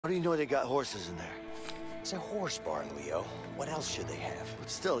How do you know they got horses in there? It's a horse barn, Leo. What else should they have? But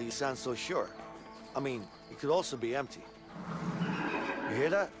still, you sound so sure. I mean, it could also be empty. You hear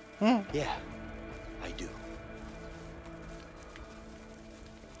that? Yeah, I do.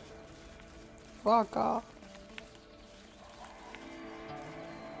 Vaca.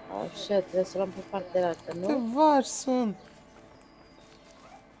 Așa, trebuie să luăm pe partea altă, Te nu? vaci sunt.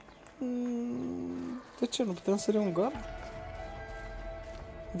 De ce nu putem sări un gard?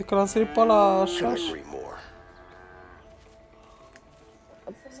 Adică l-am sărit pe ăla așa. Couldn't agree more.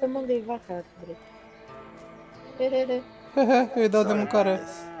 Poți să mângâi vaca dacă vrei. Hehehe. Hehe, îi dau de Sorry mâncare. about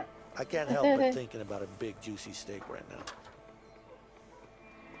this. I can't help but thinking about a big, juicy steak right now.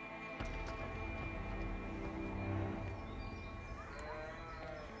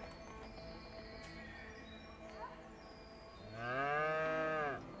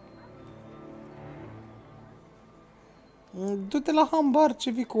 Du-te la hambar, ce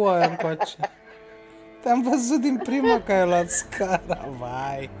vii cu aia încoace. Te-am văzut din prima că ai luat scara,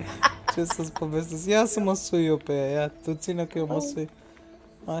 vai. Ce să-ți povestesc? Ia să mă sui eu pe ea, ia, tu ține că eu mă sui.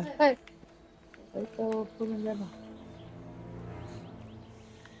 Hai. Hai. Hai să o pun undeva.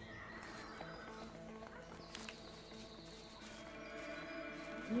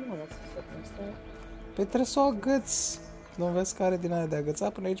 Nu mă lasă să pun asta. Păi trebuie să o agăți. Nu vezi că are din aia de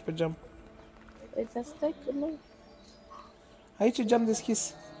agățat? Până aici pe geam. Păi dar stai că nu. Aici e geam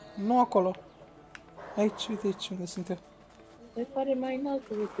deschis. Nu acolo. Aici, uite aici unde sunt eu. Păi pare mai înalt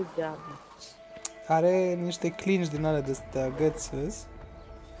decât geamul. Are niște clinci din alea de agăți, vezi?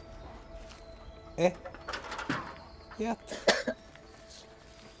 Iată.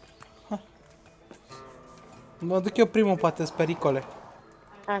 Ha. Mă duc eu primul, poate, sunt pericole.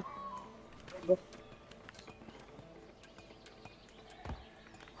 Hai. Bă.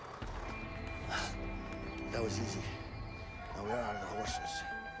 That was easy. Now where are the horses?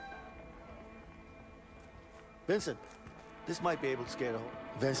 Vincent, this might be able to scare the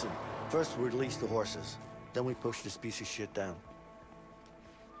Vincent, first we release the horses. Then we push this piece of shit down.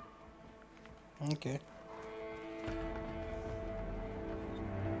 Ok.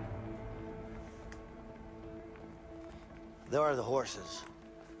 There are the horses.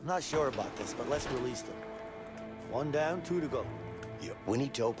 I'm not sure about this, but let's release them. One down, two to go. Yeah, we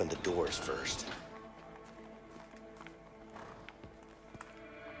need to open the doors first.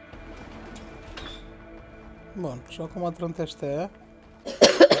 Bun, și acum trântește aia.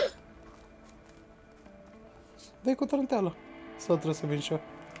 Dă-i cu trânteală. Sau trebuie să vin și eu?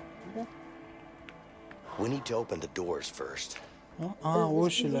 Da. We need to open the doors first.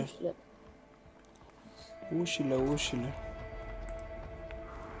 Ușile. Ușile.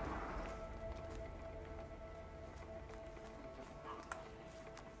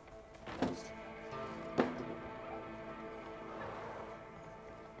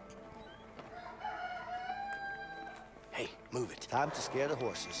 Hey, move it. Time to scare the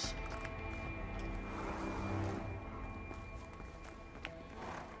horses.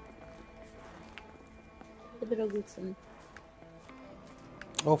 Ce drăguț sunt.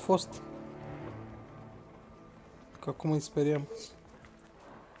 Au fost. Că acum îi speriem.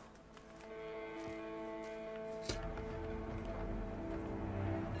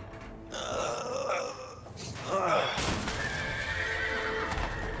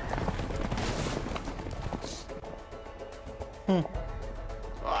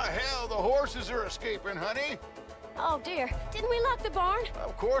 Oh, hell, the horses are escaping, honey. Oh, dear. Didn't we lock the barn?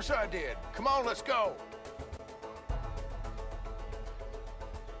 Of course I did. Come on, let's go.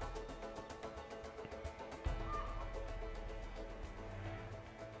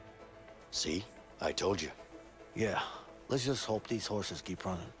 See? I told you. Yeah, let's just hope these horses keep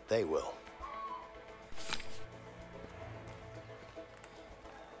running. They will.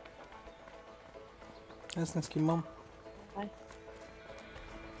 Hai să ne schimbăm. Hai.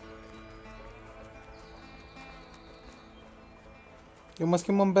 Eu mă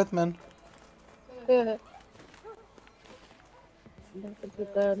schimb în Batman. Da, pentru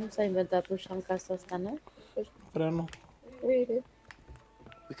că nu s-a inventat ușa în casa asta, nu? Prea nu. Uite.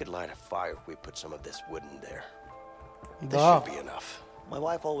 We could light a fire if we put some of this wood in there. This Da. should be enough. My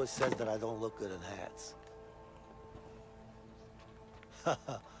wife always says that I don't look good in hats.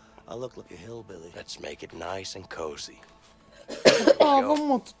 I look like a hillbilly. Let's make it nice and cozy. Vă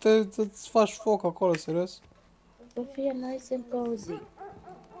mă, tu îți faci foc acolo, serios? Să fie nice and cozy.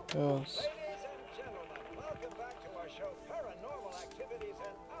 Yes.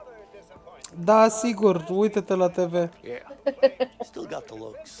 Da, sigur, uite-te la TV. Yeah, still got the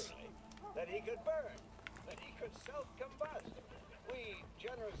looks.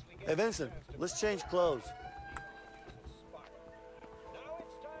 Hey, Vincent, let's change clothes.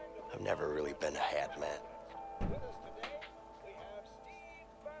 I've never really been a hat man.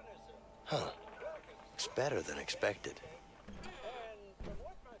 Huh. It's better than expected.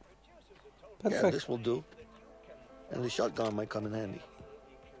 Yeah, Perfect. this will do. And the shotgun might come in handy.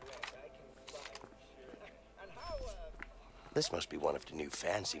 This must be one of the new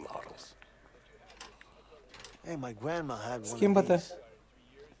fancy models. Hey, my grandma had one of Schimbă-te. these.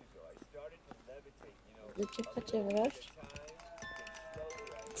 De ce face vraj?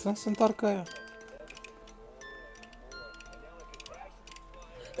 Să se întoarcă aia.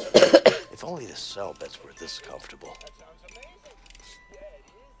 If only the cell beds were this comfortable.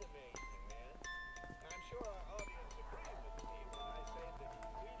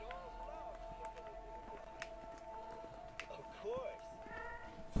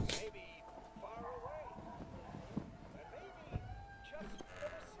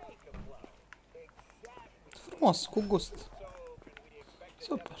 Frumos, cu gust.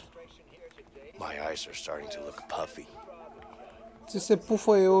 Super. My eyes are starting to look puffy. Ți se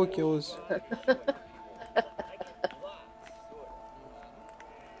pufăie ochii, auzi.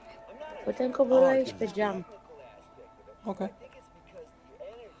 Putem coborâ aici pe geam. Ok.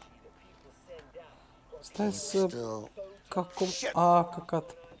 Stai să... Still. Ca cum... A,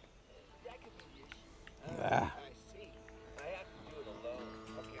 căcat. Ah.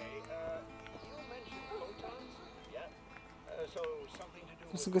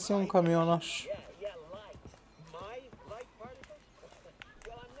 O să găsim un camionaș.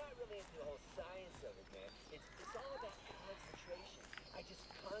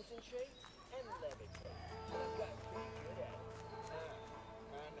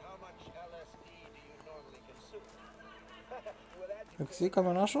 Ai găsit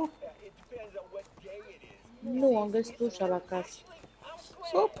camionașul? Nu, am găsit ușa la casă.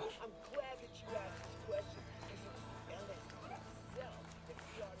 Super.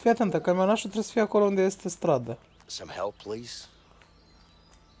 Fii atentă, camionașul trebuie să fie acolo unde este strada. Some help, please?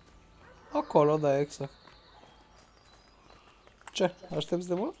 Acolo, da, exact. Ce? Aștepți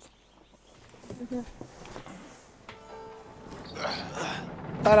de mult?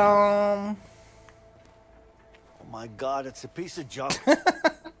 Ta-dam! Oh my God, it's a piece of junk.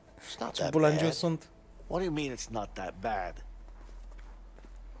 It's not Ce that bulangiu bad. sunt. What do you mean it's not that bad?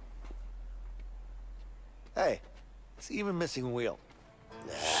 Hey, it's even missing a wheel.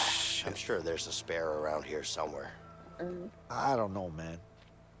 Nah, I'm sure there's a spare around here somewhere. I don't know, man.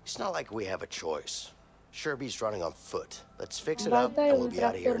 It's not like we have a choice. Sherby's running on foot. Let's fix it Ba up da, e and we'll un be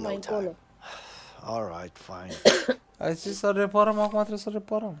out of here tractor in mai no time. încolo. All right, fine. Ai zis să reparăm, acum trebuie să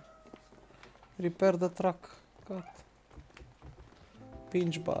reparăm. Repair the truck. Gata.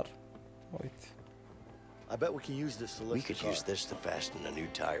 Pinch bar. Uite. I bet we can use this to We lift could the car. use this to fasten a new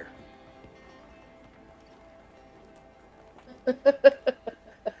tire.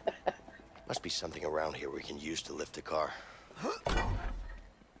 Must be something around here we can use to lift the car.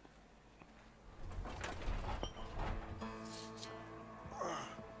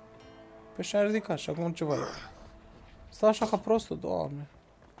 Păi și-a ridicat și acum ce văd? Stai așa ca prostul, doamne.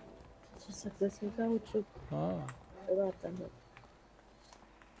 Ce să găsim cauciuc? Ah. Roata mea.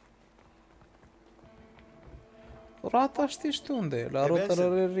 Roata știi tu unde e, la Hey,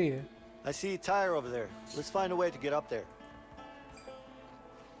 rotărărie. I see a tire over there. Let's find a way to get up there.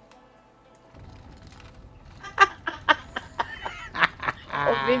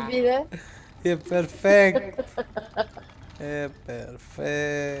 O fi bine? E perfect. E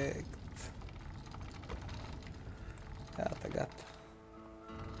perfect. Gata, gata.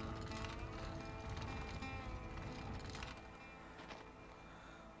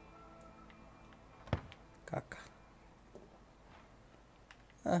 Caca.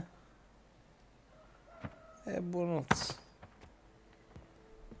 E bunuț.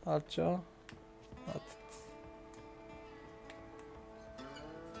 Altceva? Atât.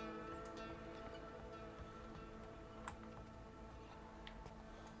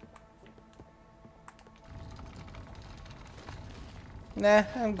 Nah,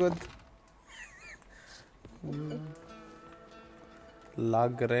 I'm good. La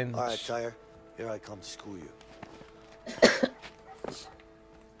Grange. All right, tire. Here I come to screw you.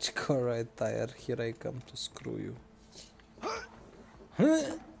 Alright, tire, here I come to screw you.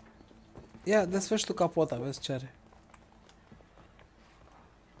 Ia, desfaci tu capota, vezi ce are.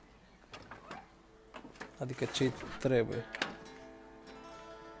 Adică ce trebuie.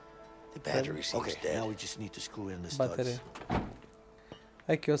 The battery seems Okay, dead. now we just need to screw in the Baterie. studs.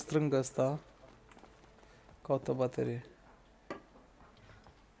 Hai că eu strâng ăsta. Caută baterie.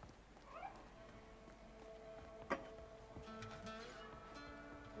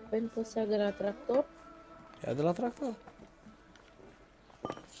 Pentru să ia de la tractor? Ia de la tractor.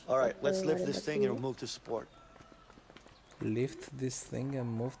 All right, let's lift this thing and move to support. Lift this thing and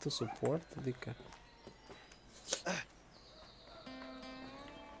move to support? Adică...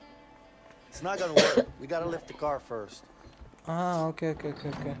 It's not gonna work. We gotta lift the car first. Ah, ok.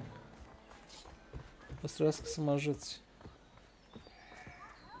 O să trebuiască să mă ajuți.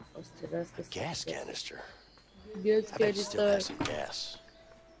 O să trebuiască să... Gas canister. Gas I bet you still canister. has some gas.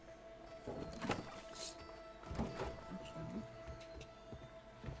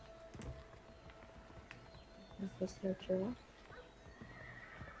 A fost eu ceva?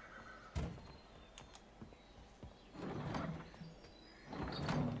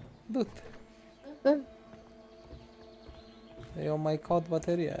 Du-te. Da. Eu mai caut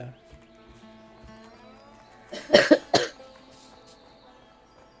bateria aia.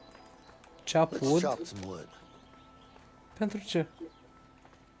 Chop Let's wood? chop some wood. Pentru ce?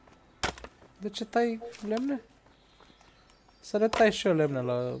 De ce tai lemne? Să le tai și eu lemne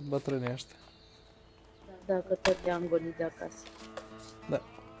la bătrânii ăștia. Dacă tot i-am gonit de acasă. Da.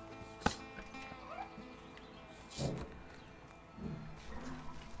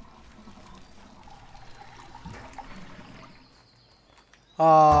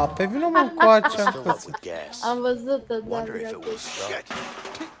 A, pe vină mă încoace, am Fill up pățit. with gas. Am văzut-o, da, Wonder if it dracu. was stuck.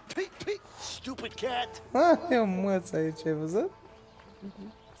 Pete, stupid cat. Ah, e un măț aici, ai văzut?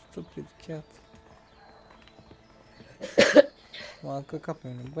 Stupid cat. M-a căcat pe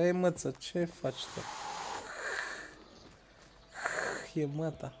mine. Băi, măță, ce faci tu? E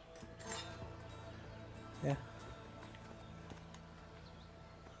măta. Ia.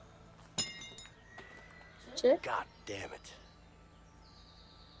 Ce? God damn it.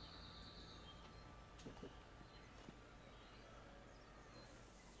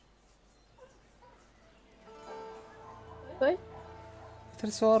 Păi?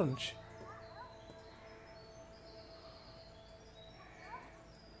 Trebuie să o arunci.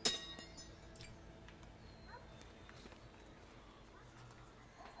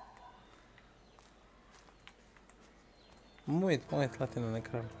 Mă uit la tine în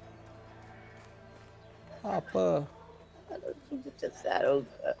ecran. Apă! Nu știu ce se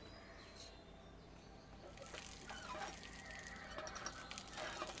aruncă.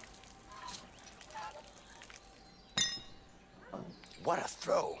 What a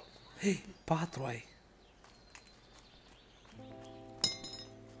throw. Hei, 4 ai.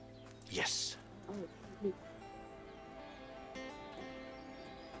 Yes.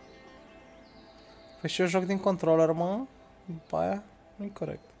 Păi și eu joc din controller, mă? După aia? Nu-i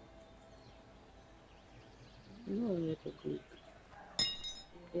corect. Nu e cucuic.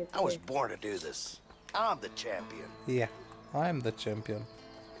 I was born to do this. I'm the champion. Yeah, I'm the champion.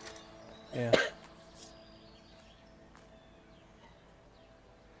 Yeah.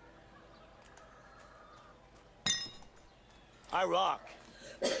 I rock.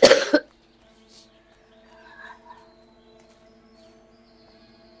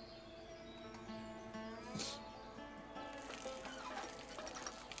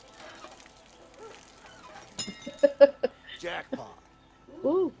 Jackpot.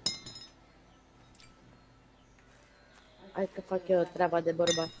 Hai că fac eu treaba de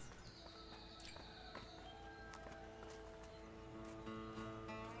bărbați.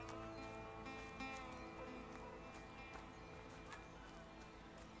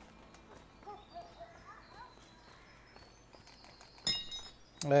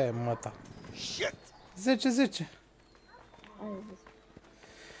 E, măta. Shit. 10-10. Hai, vezi.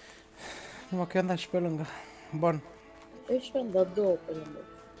 Numai că i-am dat și pe lângă. Bun. Eu și-am dat 2 pe lângă.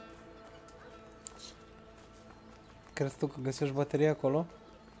 Crezi tu că găsești baterie acolo?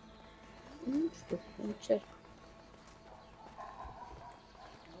 Nu știu, încerc.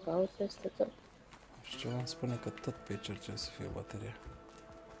 Caut peste tot. Și ceva îmi spune că tot pe aici ar trebui să fie bateria.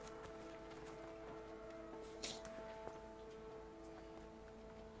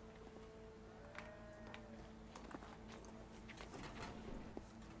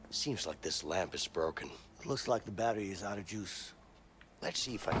 Seems like this lamp is broken. It looks like the battery is out of juice. Let's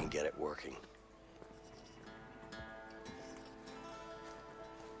see if I can get it working.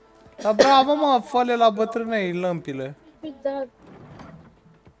 Da, bravo, mă, fă-le la bătrânei lămpile. Păi da,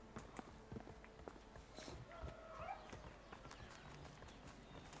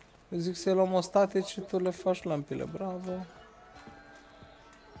 Eu zic să-i luăm o statici și tu le faci lămpile. Bravo.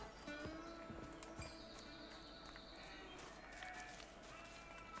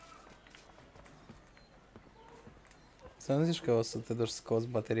 Să nu zici că o să te duci să cauți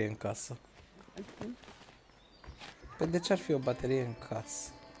baterie în casă. Păi de ce ar fi o baterie în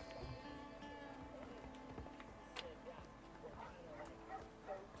casă?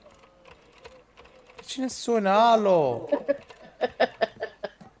 Cine sună? Alo!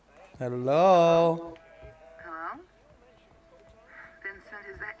 Hello? Hello? Vincent,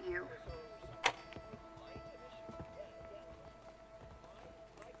 is that you?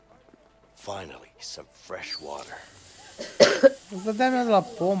 Finally, some fresh water. Îți dădeam eu de la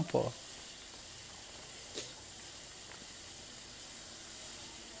pompă.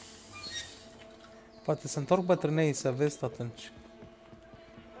 Poate se întorc bătrânei să vezi atunci.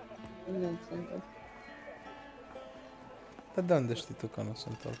 Nu sunt. Dar de unde știi tu că nu se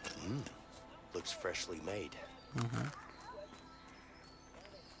întorc? Looks freshly made.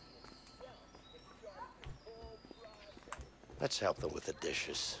 Let's help them with the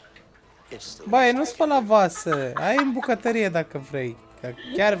dishes. It's still Băi, nu spăla vase. Ai în bucătărie dacă vrei. Că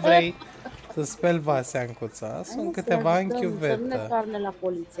chiar vrei să speli vase, Ancuța. Sunt câteva în Să nu ne chiuvetă. toarne la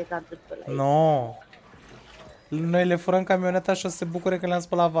poliție ca atât pe la ei. No. Noi le furăm camioneta și o să se bucure că le-am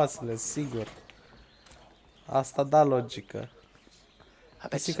spălat vasele, sigur. Asta da logică. I bet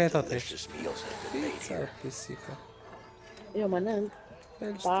Pisica e some tot aici. delicious meals have been made Pizza, here. pisică. Eu mănânc.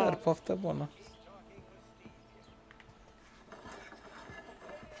 Felicitări, poftă bună.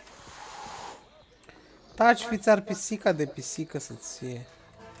 Taci, fiți-ar pisica de pisică să-ți fie.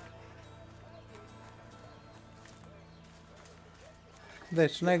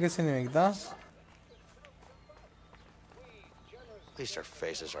 Deci, n-ai găsit nimic, da? At least our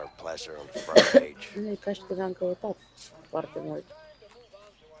faces aren't plastered on the front page. Nu e ca și când am căutat foarte mult.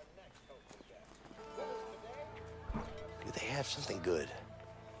 Do they have something good?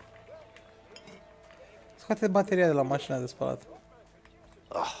 Scoate bateria de la mașina de spălat.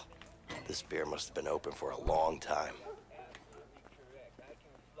 Oh, this beer must have been open for a long time.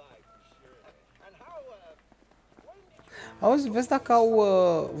 Auzi, vezi dacă au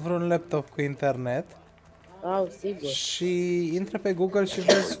vreun laptop cu internet Au, sigur. și intră pe Google și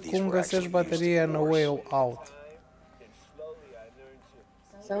vezi cum găsești baterie în A Way Out.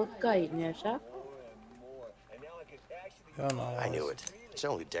 Sau cai, nu-i așa? Eu nu am I knew auzit. it. It's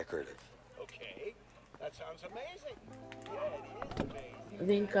only decorative.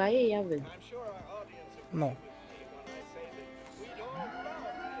 Vin caie, ia vezi. Nu.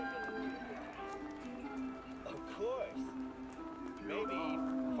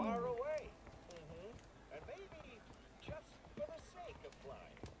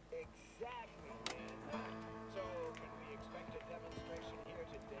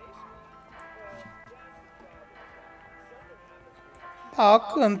 Da,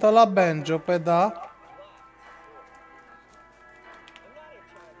 cântă la banjo, pe da.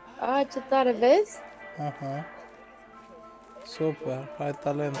 A, ce tare, vezi? Aha. Super, ai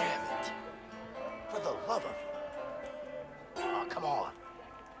talent. Damn it. For the love of... Oh, come on.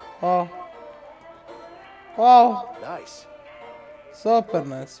 Oh. Wow, Nice. super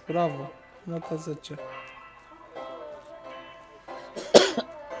nice, bravo. Nota 10.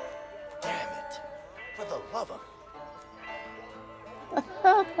 Damn it. For the love of...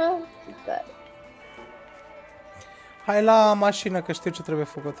 Ce tare. Hai la mașină, că știu ce trebuie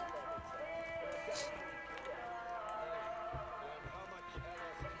făcut.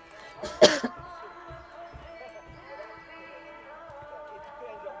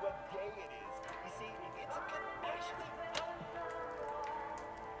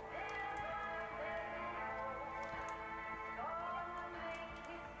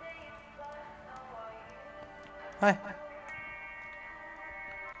 Hai.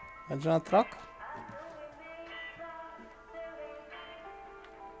 Mergem la truck?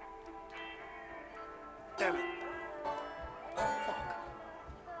 Damn it. Fuck.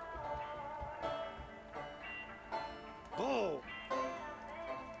 Bull.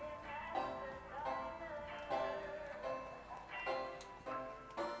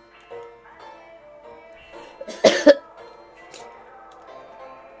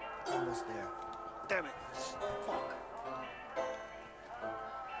 Almost there. Damn it. Fuck.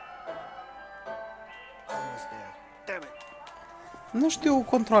 Almost there. Damn it. Nu știu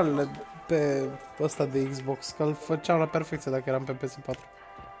controlele pe ăsta de Xbox, că îl făceam la perfecție dacă eram pe PS4.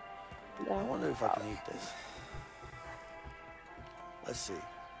 Da. I wonder if I can eat this. Let's see.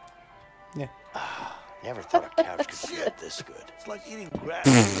 Yeah. Never thought a couch could feel this good. It's like eating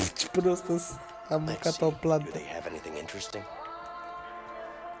grass. Ce prost am Let's mâncat see. o Do plantă. they have anything interesting?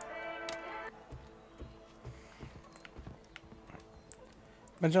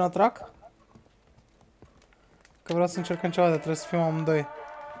 Mergem la truck? Că vreau să încercăm ceva, dar trebuie să fim amândoi.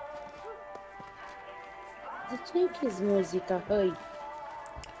 De ce ai închis muzica, hăi?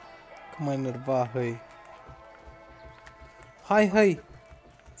 Că mă enerva, hăi. Hai, hăi!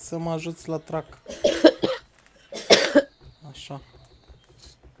 Să mă ajuți la truck. Așa.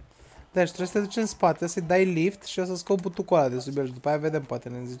 Deci trebuie să te duci în spate, să-i dai lift și o să scop butucul ăla de sub el și după aia vedem, poate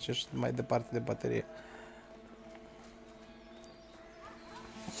ne zice și mai departe de baterie.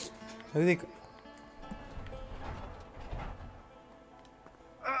 Ridică.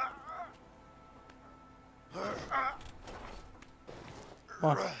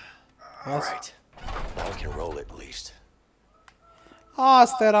 Alright. Now we can roll it at least.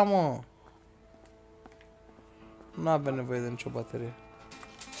 Asta era, mă. Nu avem nevoie de nicio baterie.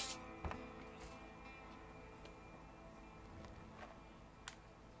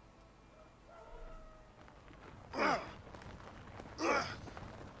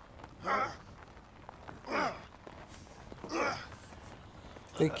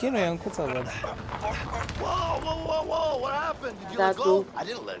 Te chinui, Ancuța, văd. Whoa, what happened? Did you Dar let go? tu I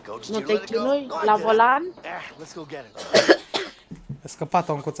didn't let it go. Did nu you te let it go? chinui No, I la didn't. volan? Let's go get it. Ai scăpat,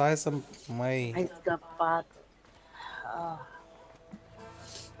 Ancuța, hai să mai... Ai scăpat.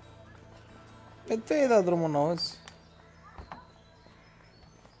 Pe tu ai dat drumul, n-auzi?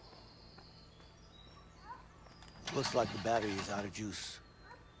 Looks like the battery is out of juice.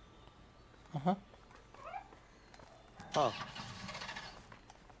 Aha. Oh,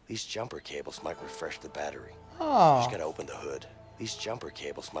 These jumper cables might refresh the battery. Ah, Just gotta open the hood. These jumper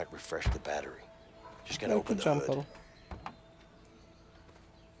cables might refresh the battery. Just gotta dai cu open the hood. jumperul.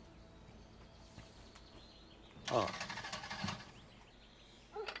 oh.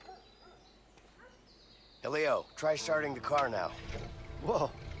 Hey, Leo, try starting the car now. Whoa.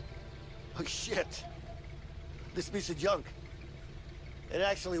 Oh, shit. This piece of junk. It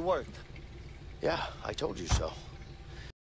actually worked. Yeah, I told you so.